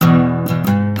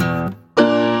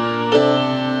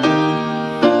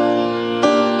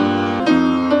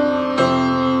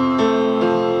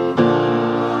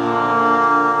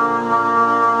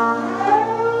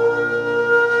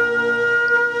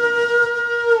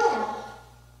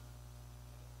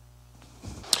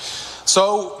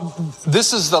So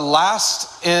this is the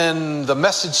last in the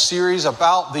message series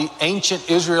about the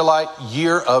ancient Israelite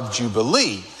year of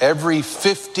Jubilee. Every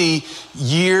 50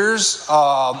 years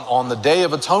on the Day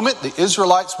of Atonement, the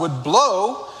Israelites would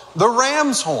blow the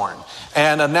ram's horn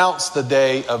and announce the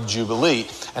Day of Jubilee.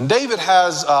 And David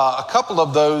has a couple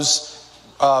of those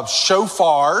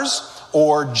shofars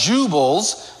or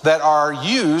jubals that are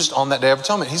used on that Day of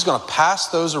Atonement. He's going to pass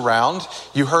those around.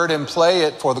 You heard him play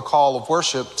it for the call of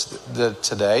worship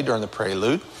today during the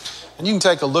prelude. And you can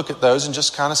take a look at those and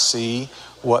just kind of see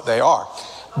what they are.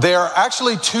 There are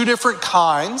actually two different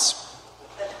kinds.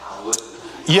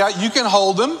 Yeah, you can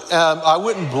hold them. I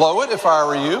wouldn't blow it if I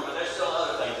were you. But there's still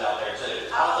other things out there too.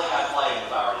 I don't think I'd play them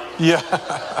if I were you.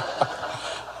 Yeah.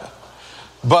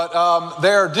 But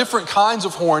there are different kinds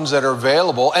of horns that are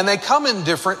available, and they come in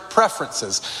different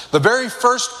preferences. The very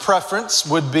first preference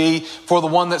would be for the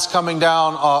one that's coming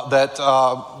down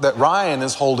that Ryan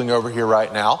is holding over here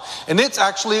right now. And it's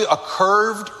actually a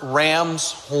curved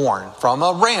ram's horn from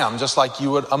a ram, just like you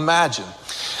would imagine.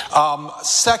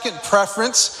 Second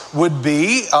preference would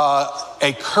be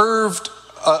a curved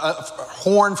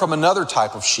horn from another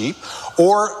type of sheep,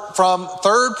 or from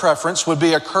third preference would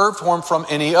be a curved horn from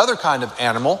any other kind of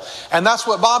animal, and that's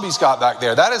what Bobby's got back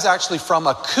there. That is actually from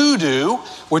a kudu,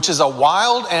 which is a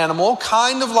wild animal,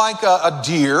 kind of like a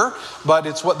deer, but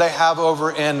it's what they have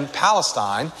over in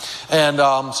Palestine, and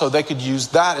so they could use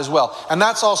that as well. And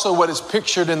that's also what is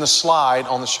pictured in the slide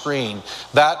on the screen.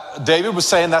 That David was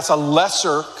saying that's a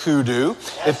lesser kudu.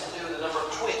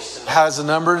 Has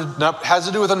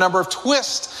to do with a number of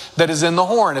twists that is in the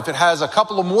horn. If it has a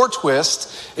couple of more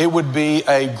twists, it would be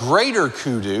a greater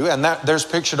kudu, and that there's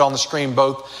pictured on the screen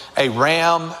both a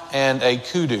ram and a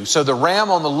kudu. So the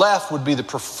ram on the left would be the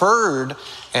preferred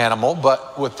animal,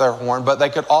 but with their horn, but they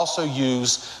could also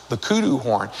use the kudu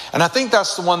horn. And I think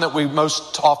that's the one that we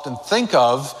most often think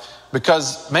of,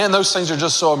 because man, those things are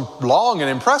just so long and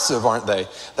impressive, aren't they?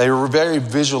 They were very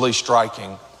visually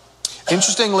striking.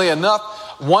 Interestingly enough,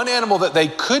 one animal that they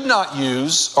could not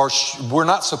use, or were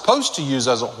not supposed to use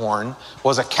as a horn,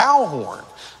 was a cow horn.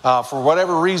 For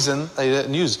whatever reason, they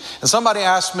didn't use it. And somebody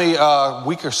asked me a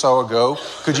week or so ago,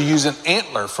 could you use an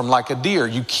antler from like a deer?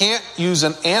 You can't use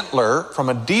an antler from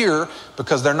a deer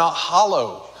because they're not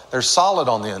hollow. They're solid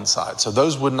on the inside, so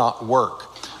those would not work.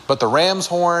 But the ram's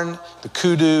horn, the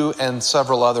kudu, and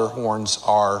several other horns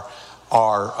are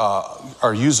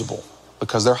usable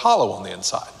because they're hollow on the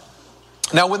inside.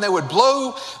 Now, when they would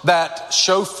blow that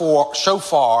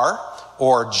shofar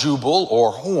or jubal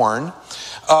or horn,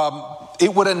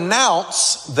 it would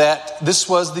announce that this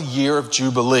was the year of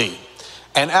Jubilee.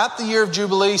 And at the year of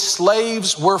Jubilee,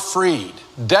 slaves were freed,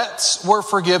 debts were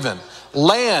forgiven,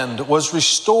 land was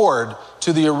restored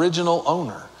to the original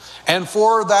owner. And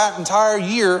for that entire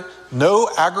year, no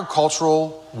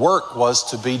agricultural work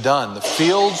was to be done. The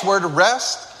fields were to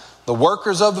rest. The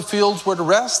workers of the fields were to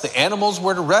rest. The animals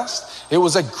were to rest. It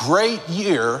was a great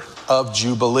year of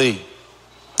Jubilee.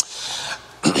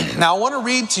 Now I want to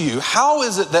read to you, how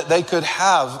is it that they could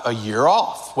have a year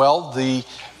off? Well, the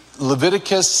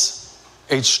Leviticus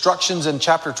instructions in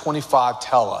chapter 25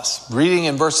 tell us. Reading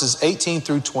in verses 18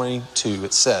 through 22,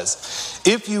 it says,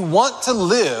 "If you want to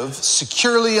live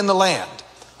securely in the land,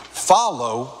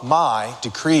 follow my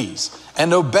decrees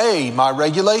and obey my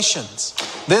regulations.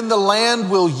 Then the land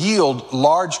will yield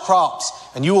large crops,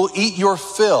 and you will eat your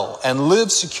fill and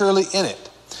live securely in it.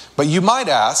 But you might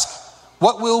ask,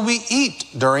 what will we eat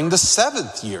during the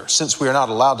 7th year, since we are not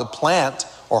allowed to plant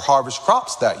or harvest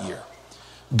crops that year?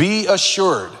 Be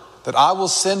assured that I will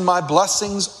send my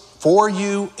blessings for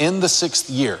you in the 6th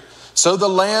year. So the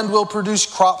land will produce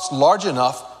crops large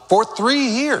enough for 3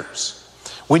 years.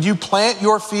 When you plant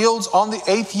your fields on the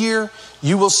 8th year,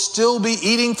 you will still be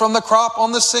eating from the crop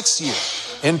on the 6th year.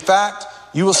 In fact,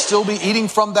 you will still be eating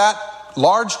from that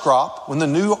large crop when the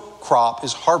new crop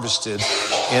is harvested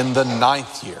in the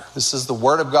 9th year." This is the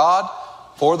word of God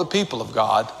for the people of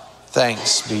God.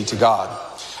 Thanks be to God.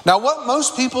 Now, what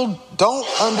most people don't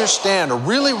understand or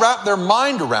really wrap their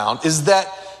mind around is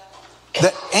that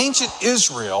the ancient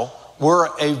Israel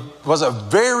was a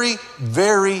very,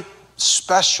 very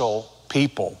special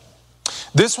people.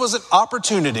 This was an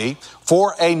opportunity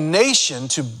for a nation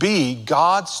to be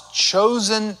God's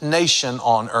chosen nation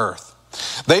on earth.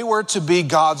 They were to be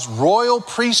God's royal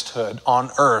priesthood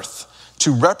on earth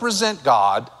to represent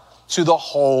God to the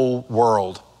whole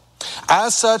world.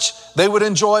 As such, they would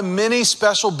enjoy many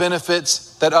special benefits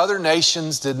that other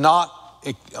nations did not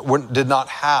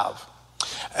have.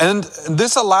 And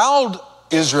this allowed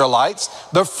Israelites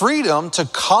the freedom to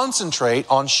concentrate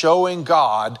on showing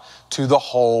God to the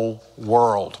whole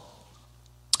world.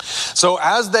 So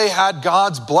as they had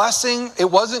God's blessing, it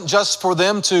wasn't just for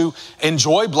them to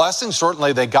enjoy blessings.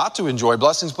 Certainly they got to enjoy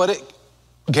blessings, but it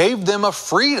gave them a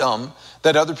freedom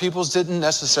that other peoples didn't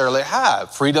necessarily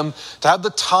have. Freedom to have the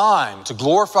time to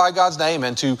glorify God's name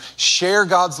and to share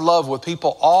God's love with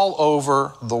people all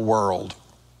over the world.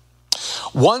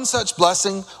 One such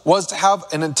blessing was to have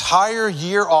an entire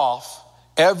year off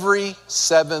every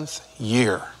 7th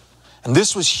year. And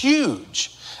this was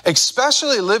huge,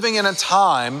 especially living in a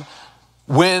time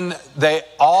when they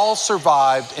all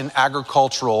survived in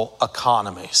agricultural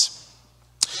economies.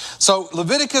 So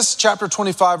Leviticus chapter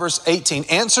 25, verse 18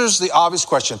 answers the obvious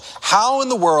question: how in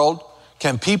the world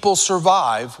can people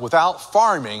survive without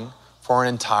farming for an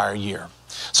entire year?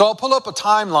 So I'll pull up a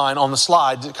timeline on the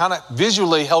slide to kind of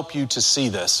visually help you to see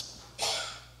this.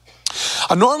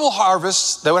 A normal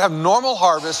harvest, they would have normal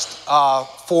harvest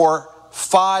for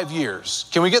 5 years.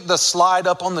 Can we get the slide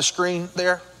up on the screen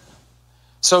there?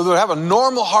 So they would have a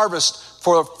normal harvest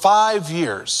for 5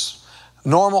 years.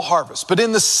 Normal harvest. But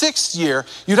in the 6th year,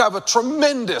 you'd have a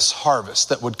tremendous harvest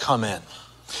that would come in.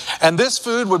 And this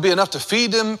food would be enough to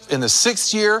feed them in the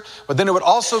 6th year, but then it would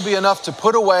also be enough to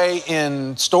put away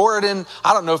and store it in.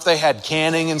 I don't know if they had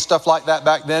canning and stuff like that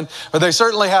back then, but they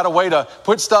certainly had a way to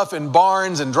put stuff in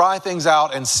barns and dry things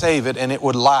out and save it, and it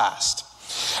would last.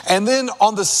 And then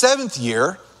on the 7th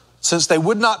year, since they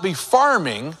would not be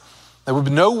farming, there would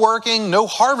be no working, no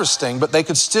harvesting, but they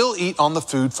could still eat on the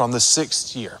food from the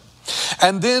 6th year.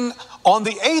 And then on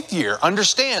the 8th year,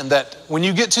 understand that when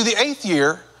you get to the 8th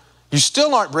year, you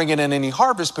still aren't bringing in any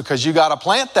harvest because you got to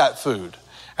plant that food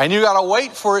and you got to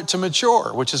wait for it to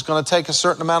mature, which is going to take a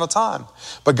certain amount of time.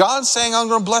 But God's saying, I'm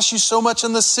going to bless you so much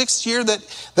in the 6th year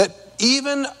that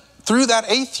even through that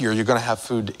 8th year, you're going to have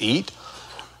food to eat.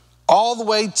 All the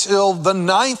way till the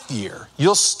 9th year,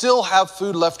 you'll still have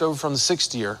food left over from the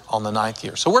 6th year on the 9th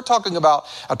year. So we're talking about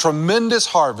a tremendous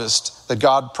harvest that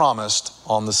God promised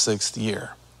on the 6th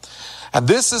year. And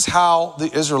this is how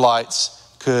the Israelites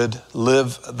could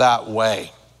live that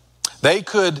way. They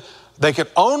could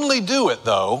only do it,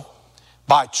 though,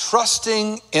 by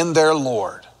trusting in their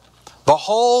Lord. The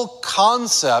whole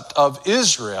concept of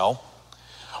Israel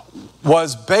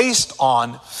was based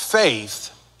on faith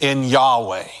in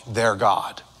Yahweh, their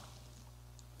God.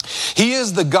 He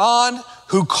is the God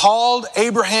who called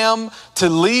Abraham to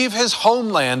leave his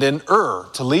homeland in Ur,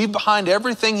 to leave behind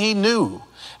everything he knew,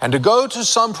 and to go to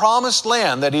some promised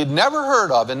land that he had never heard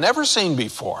of and never seen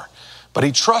before. But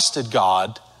he trusted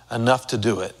God enough to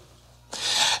do it.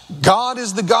 God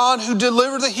is the God who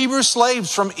delivered the Hebrew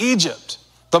slaves from Egypt,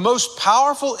 the most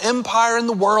powerful empire in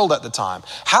the world at the time.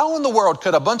 How in the world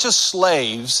could a bunch of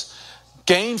slaves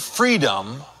gain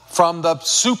freedom from the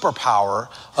superpower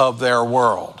of their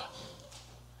world?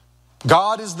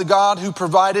 God is the God who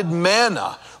provided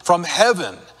manna from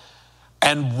heaven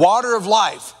and water of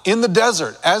life in the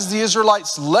desert as the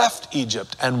Israelites left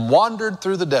Egypt and wandered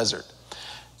through the desert.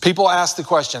 People ask the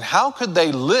question, how could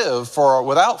they live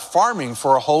without farming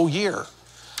for a whole year?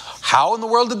 How in the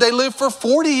world did they live for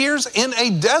 40 years in a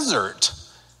desert?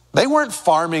 They weren't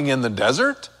farming in the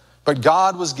desert, but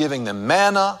God was giving them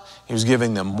manna, He was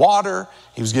giving them water,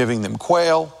 He was giving them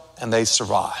quail, and they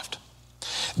survived.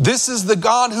 This is the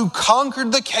God who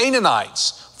conquered the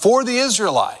Canaanites for the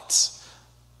Israelites.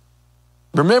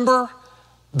 Remember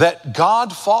that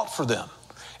God fought for them.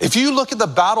 If you look at the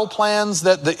battle plans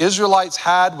that the Israelites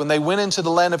had when they went into the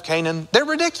land of Canaan, they're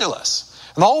ridiculous.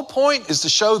 And the whole point is to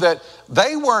show that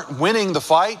they weren't winning the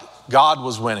fight, God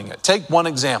was winning it. Take one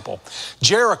example.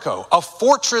 Jericho, a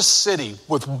fortress city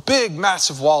with big,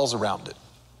 massive walls around it.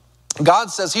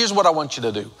 God says, here's what I want you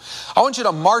to do. I want you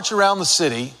to march around the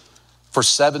city for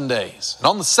 7 days. And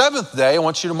on the 7th day, I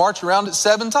want you to march around it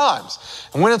 7 times.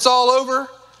 And when it's all over,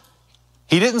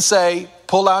 He didn't say,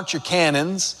 pull out your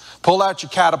cannons, pull out your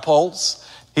catapults.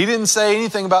 He didn't say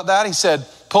anything about that. He said,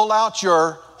 pull out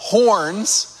your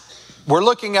horns. We're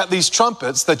looking at these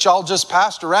trumpets that y'all just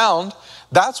passed around.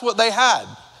 That's what they had.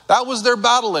 That was their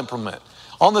battle implement.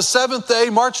 On the 7th day,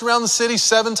 march around the city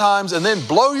 7 times and then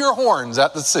blow your horns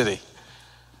at the city.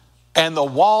 And the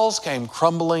walls came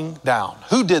crumbling down.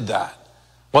 Who did that?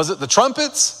 Was it the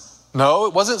trumpets? No,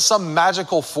 it wasn't some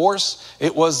magical force.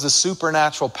 It was the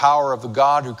supernatural power of the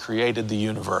God who created the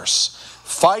universe,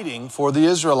 fighting for the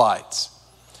Israelites.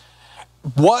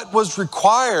 What was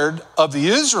required of the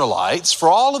Israelites for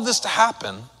all of this to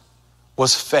happen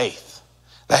was faith.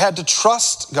 They had to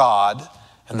trust God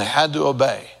and they had to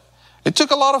obey. It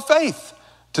took a lot of faith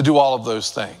to do all of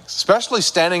those things, especially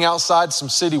standing outside some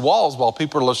city walls while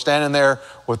people are standing there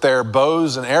with their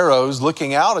bows and arrows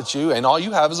looking out at you, and all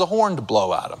you have is a horn to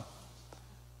blow at them.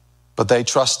 But they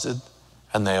trusted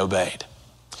and they obeyed.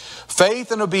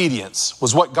 Faith and obedience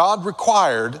was what God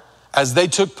required as they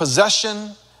took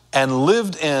possession and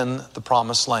lived in the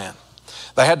promised land.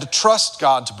 They had to trust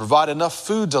God to provide enough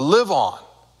food to live on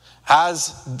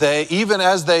even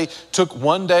as they took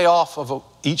one day off of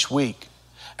each week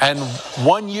and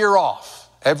 1 year off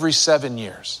every 7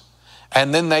 years.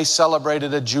 And then they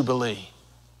celebrated a jubilee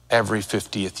every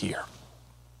 50th year.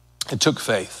 It took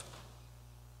faith.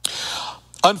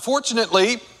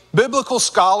 Unfortunately, biblical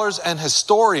scholars and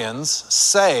historians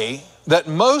say that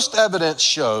most evidence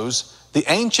shows the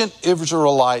ancient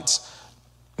Israelites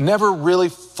never really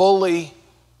fully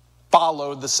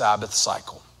followed the Sabbath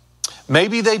cycle.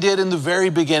 Maybe they did in the very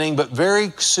beginning, but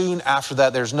very soon after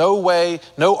that, there's no way,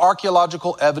 no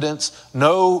archaeological evidence,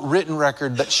 no written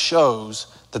record that shows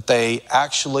that they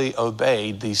actually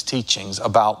obeyed these teachings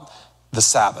about the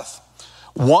Sabbath.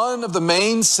 One of the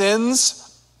main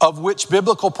sins of which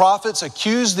biblical prophets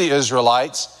accused the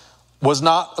Israelites was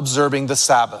not observing the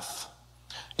Sabbath.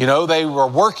 You know, they were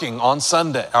working on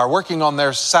Sunday, or working on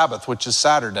their Sabbath, which is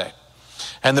Saturday.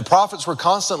 And the prophets were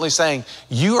constantly saying,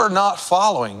 you are not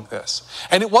following this.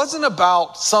 And it wasn't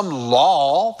about some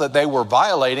law that they were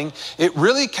violating. It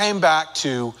really came back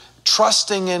to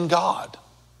trusting in God.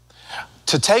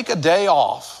 To take a day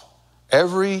off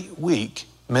every week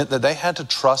meant that they had to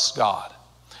trust God.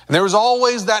 And there was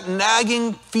always that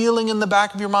nagging feeling in the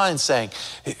back of your mind saying,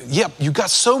 yep, you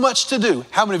got so much to do.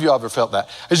 How many of you ever felt that?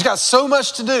 I just got so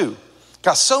much to do.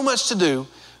 Got so much to do,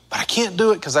 but I can't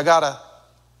do it because I got to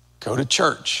go to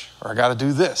church, or I got to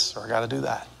do this, or I got to do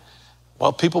that.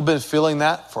 Well, people have been feeling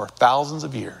that for thousands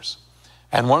of years.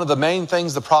 And one of the main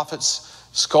things the prophets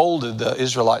scolded the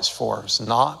Israelites for was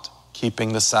not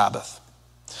keeping the Sabbath.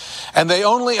 And they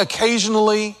only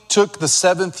occasionally took the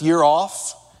seventh year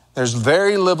off. There's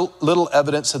very little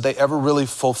evidence that they ever really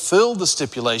fulfilled the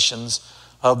stipulations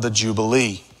of the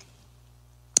Jubilee.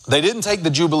 They didn't take the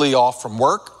Jubilee off from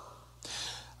work.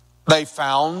 They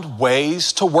found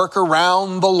ways to work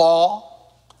around the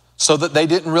law so that they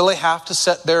didn't really have to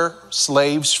set their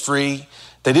slaves free.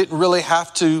 They didn't really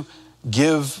have to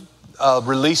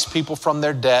release people from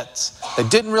their debts. They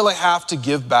didn't really have to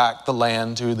give back the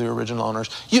land to the original owners.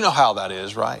 You know how that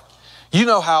is, right? You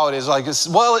know how it is. Like,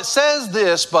 well, it says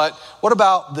this, but what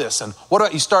about this? And what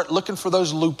about you start looking for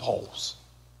those loopholes?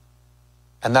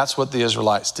 And that's what the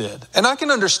Israelites did. And I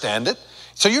can understand it.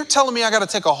 So you're telling me I got to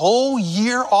take a whole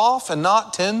year off and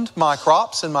not tend my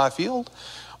crops in my field?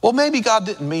 Well, maybe God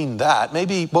didn't mean that.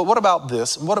 Maybe, but what about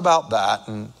this? And what about that?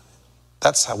 And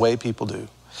that's the way people do.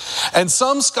 And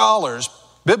some scholars,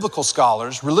 biblical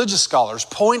scholars, religious scholars,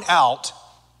 point out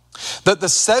that the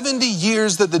 70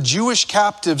 years that the Jewish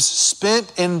captives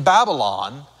spent in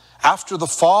Babylon after the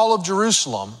fall of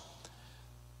Jerusalem,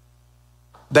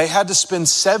 they had to spend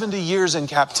 70 years in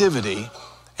captivity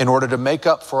in order to make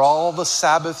up for all the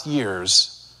Sabbath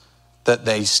years that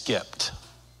they skipped.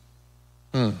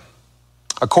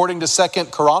 According to 2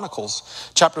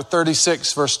 Chronicles, chapter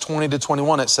 36, verse 20 to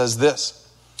 21, it says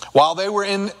this: while they were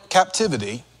in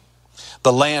captivity,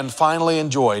 the land finally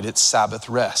enjoyed its Sabbath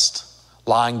rest,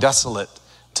 lying desolate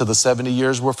till the 70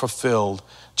 years were fulfilled,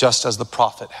 just as the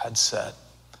prophet had said.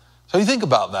 So you think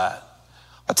about that.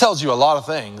 That tells you a lot of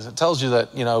things. It tells you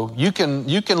that, you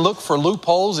can look for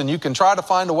loopholes and you can try to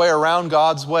find a way around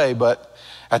God's way, but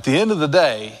at the end of the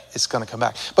day, it's going to come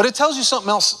back. But it tells you something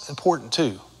else important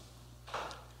too.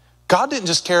 God didn't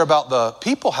just care about the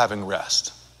people having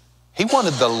rest. He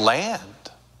wanted the land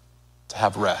to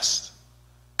have rest.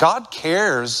 God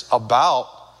cares about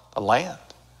the land.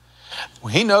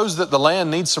 When He knows that the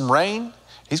land needs some rain,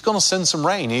 He's going to send some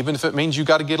rain, even if it means you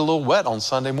got to get a little wet on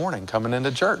Sunday morning coming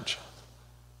into church.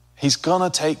 He's going to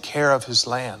take care of His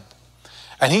land.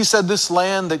 And He said, this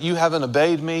land that you haven't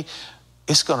obeyed me,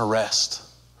 it's going to rest.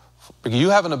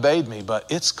 You haven't obeyed me,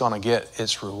 but it's going to get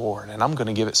its reward. And I'm going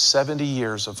to give it 70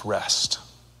 years of rest.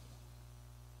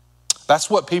 That's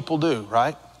what people do,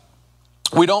 right?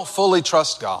 We don't fully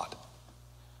trust God.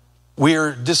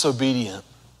 We're disobedient.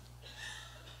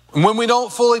 And when we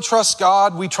don't fully trust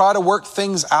God, we try to work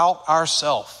things out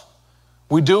ourselves.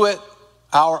 We do it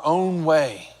our own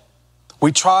way.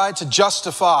 We try to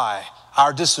justify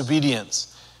our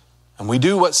disobedience, and we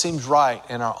do what seems right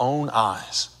in our own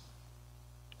eyes.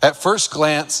 At first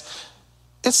glance,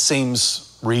 it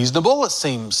seems reasonable. It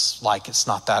seems like it's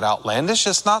not that outlandish.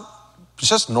 It's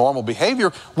just normal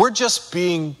behavior. We're just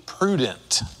being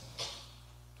prudent.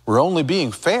 We're only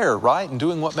being fair, right? And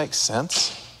doing what makes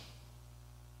sense.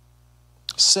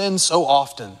 Sin so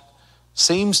often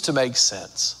seems to make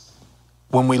sense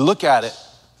when we look at it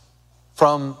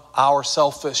from our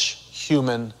selfish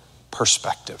human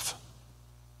perspective.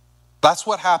 That's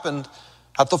what happened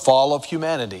at the fall of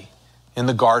humanity. in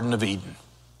the Garden of Eden.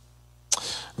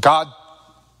 God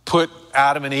put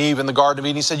Adam and Eve in the Garden of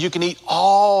Eden. He said, you can eat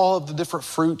all of the different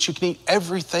fruits. You can eat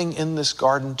everything in this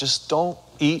garden. Just don't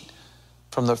eat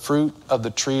from the fruit of the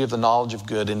tree of the knowledge of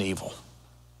good and evil.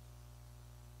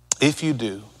 If you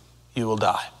do, you will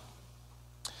die.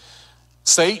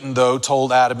 Satan, though,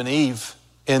 told Adam and Eve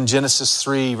in Genesis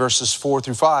 3, verses 4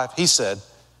 through 5, he said,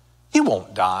 you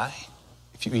won't die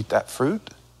if you eat that fruit.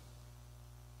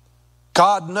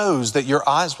 God knows that your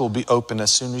eyes will be open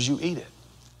as soon as you eat it.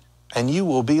 And you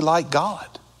will be like God,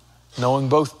 knowing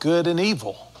both good and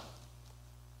evil.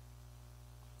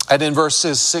 And in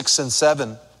verses 6 and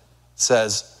 7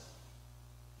 says,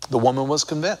 the woman was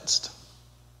convinced.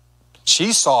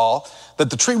 She saw that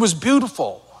the tree was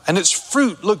beautiful and its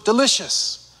fruit looked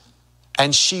delicious.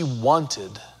 And she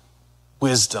wanted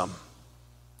wisdom,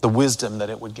 the wisdom that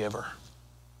it would give her.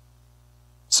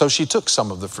 So she took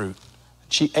some of the fruit.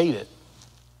 She ate it.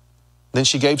 Then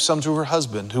she gave some to her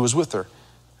husband who was with her.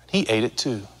 He ate it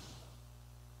too.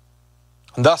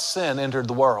 And thus sin entered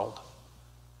the world.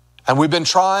 And we've been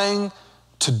trying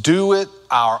to do it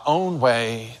our own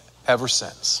way ever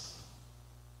since.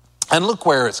 And look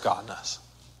where it's gotten us.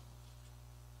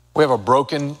 We have a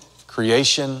broken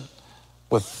creation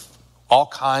with all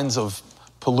kinds of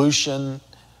pollution,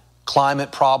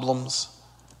 climate problems.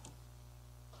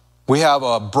 We have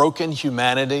a broken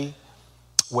humanity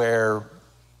where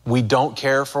we don't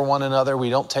care for one another. We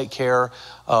don't take care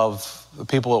of the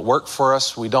people that work for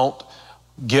us. We don't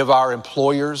give our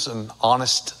employers an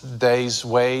honest day's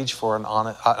wage for an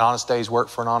honest day's work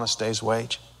for an honest day's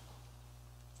wage.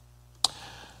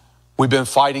 We've been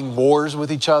fighting wars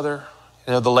with each other.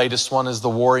 You know, the latest one is the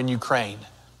war in Ukraine.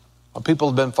 Well, people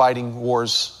have been fighting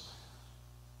wars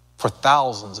for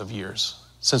thousands of years.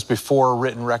 Since before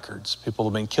written records, people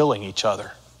have been killing each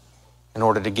other in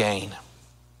order to gain.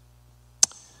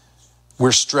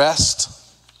 We're stressed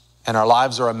and our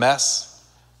lives are a mess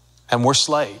and we're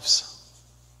slaves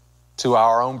to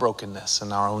our own brokenness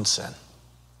and our own sin.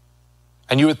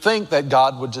 And you would think that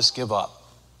God would just give up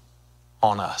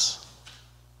on us,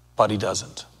 but he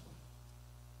doesn't.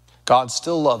 God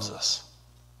still loves us.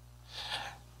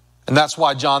 And that's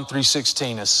why John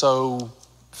 3:16 is so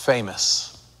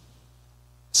famous.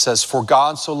 It says, for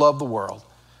God so loved the world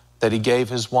that he gave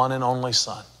his one and only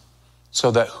Son,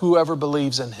 so that whoever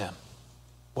believes in him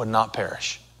would not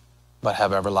perish, but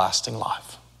have everlasting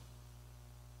life.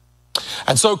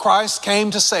 And so Christ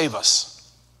came to save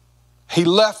us. He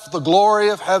left the glory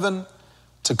of heaven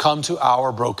to come to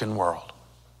our broken world.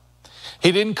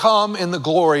 He didn't come in the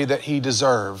glory that he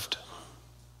deserved.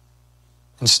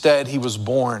 Instead, he was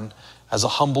born as a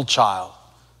humble child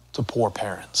to poor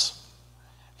parents.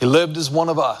 He lived as one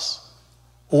of us,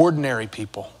 ordinary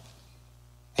people.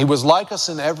 He was like us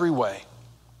in every way.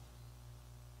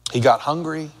 He got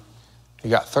hungry. He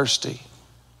got thirsty.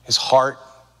 His heart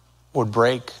would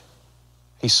break.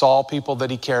 He saw people that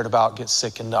he cared about get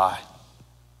sick and die.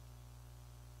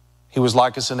 He was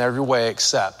like us in every way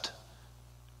except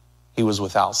he was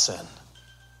without sin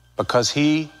because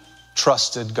he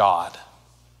trusted God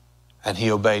and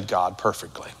he obeyed God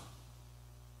perfectly.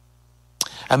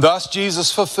 And thus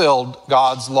Jesus fulfilled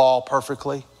God's law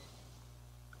perfectly.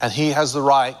 And he has the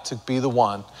right to be the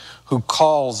one who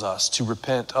calls us to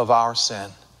repent of our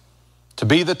sin, to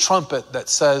be the trumpet that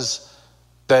says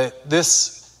that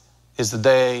this is the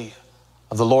day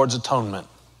of the Lord's atonement.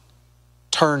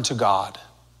 Turn to God.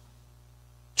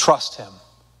 Trust him.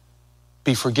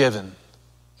 Be forgiven.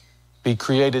 Be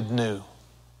created new.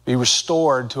 Be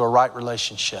restored to a right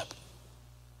relationship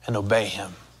and obey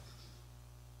him.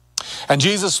 And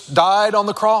Jesus died on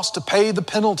the cross to pay the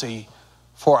penalty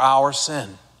for our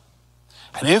sin.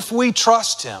 And if we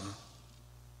trust him,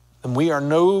 then we are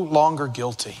no longer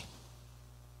guilty.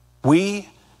 We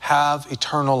have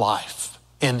eternal life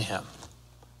in him.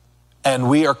 And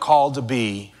we are called to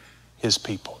be his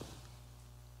people.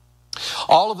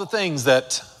 All of the things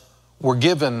that were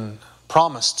given,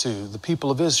 promised to the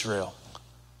people of Israel,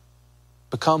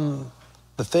 become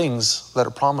the things that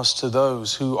are promised to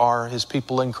those who are his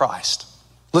people in Christ.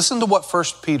 Listen to what 1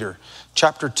 Peter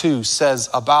chapter 2 says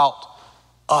about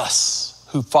us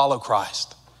who follow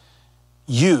Christ.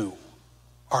 You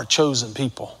are a chosen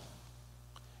people.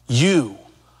 You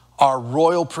are a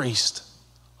royal priest,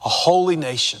 a holy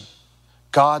nation,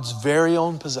 God's very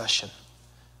own possession.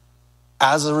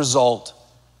 As a result,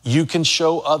 you can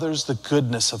show others the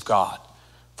goodness of God,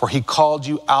 for he called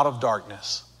you out of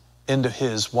darkness into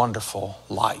his wonderful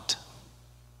light.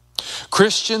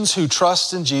 Christians who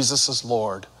trust in Jesus as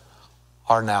Lord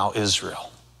are now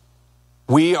Israel.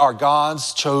 We are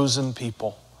God's chosen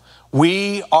people.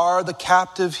 We are the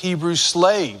captive Hebrew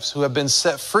slaves who have been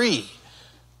set free.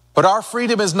 But our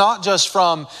freedom is not just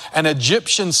from an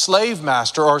Egyptian slave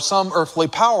master or some earthly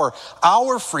power.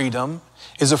 Our freedom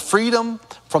is a freedom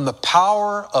from the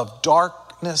power of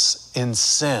darkness in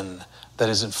sin that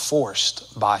is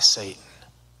enforced by Satan.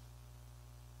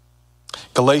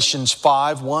 Galatians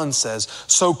 5:1 says,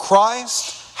 "So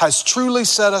Christ has truly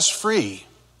set us free.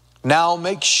 Now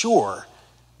make sure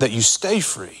that you stay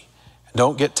free and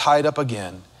don't get tied up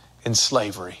again in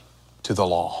slavery to the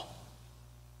law."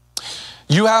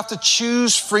 You have to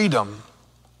choose freedom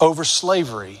over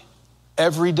slavery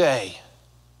every day.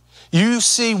 You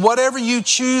see, whatever you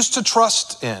choose to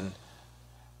trust in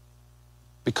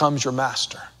becomes your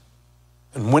master.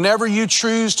 And whenever you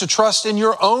choose to trust in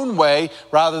your own way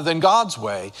rather than God's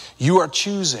way, you are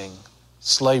choosing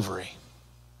slavery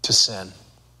to sin.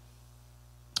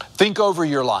 Think over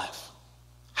your life.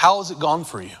 How has it gone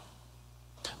for you?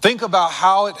 Think about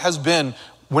how it has been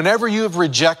whenever you have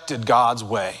rejected God's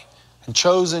way and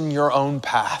chosen your own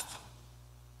path.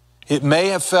 It may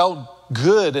have felt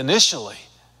good initially,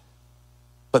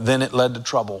 but then it led to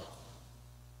trouble,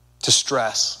 to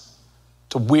stress,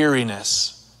 to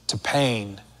weariness, to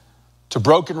pain, to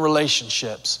broken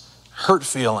relationships, hurt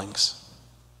feelings.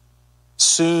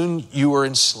 Soon you were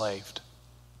enslaved,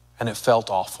 and it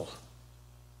felt awful.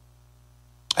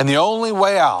 And the only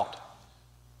way out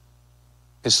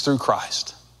is through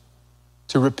Christ,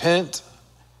 to repent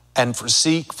and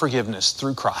seek forgiveness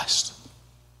through Christ.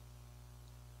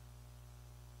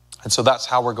 And so that's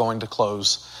how we're going to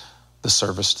close the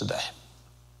service today,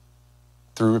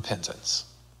 through repentance,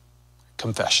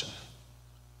 confession,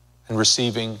 and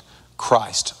receiving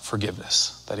Christ's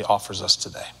forgiveness that he offers us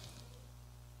today.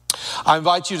 I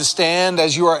invite you to stand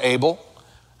as you are able,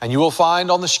 and you will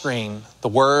find on the screen the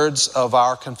words of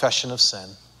our confession of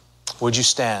sin. Would you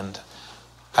stand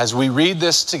as we read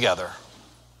this together?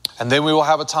 And then we will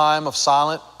have a time of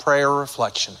silent prayer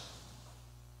reflection.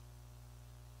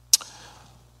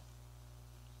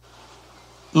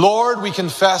 Lord, we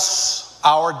confess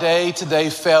our day-to-day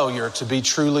failure to be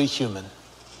truly human.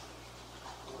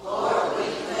 Lord, we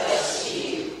confess to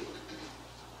you.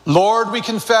 Lord, we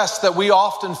confess that we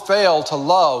often fail to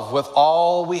love with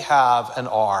all we have and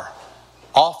are,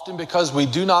 often because we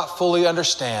do not fully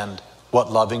understand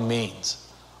what loving means,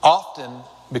 often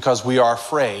because we are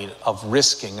afraid of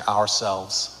risking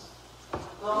ourselves.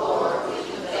 Lord, we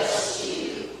confess to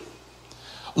you.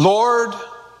 Lord,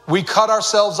 we cut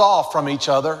ourselves off from each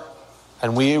other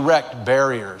and we erect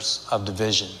barriers of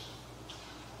division.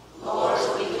 Lord,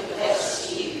 we confess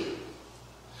to you.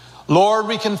 Lord,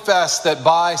 we confess that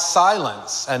by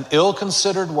silence and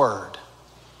ill-considered word,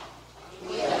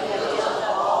 we have built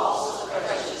up walls of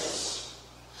prejudice.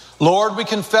 Lord, we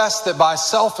confess that by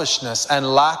selfishness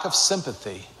and lack of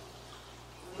sympathy,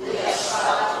 we have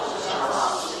stifled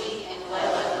generosity and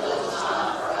left little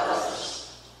time for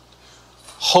others.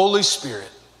 Holy Spirit,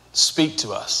 speak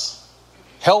to us.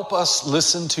 Help us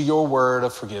listen to your word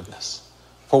of forgiveness,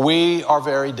 for we are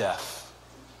very deaf.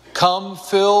 Come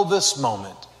fill this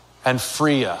moment and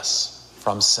free us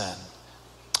from sin.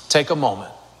 Take a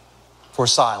moment for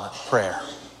silent prayer.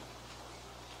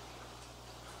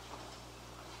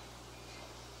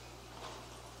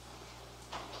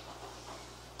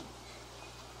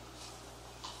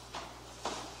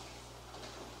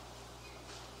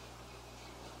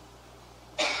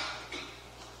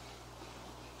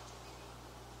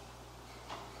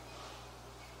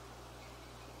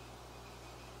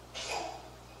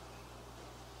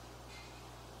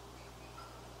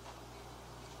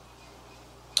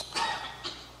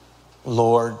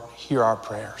 Lord, hear our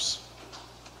prayers.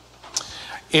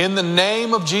 In the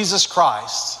name of Jesus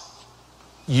Christ,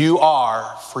 you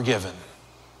are forgiven.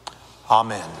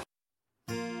 Amen.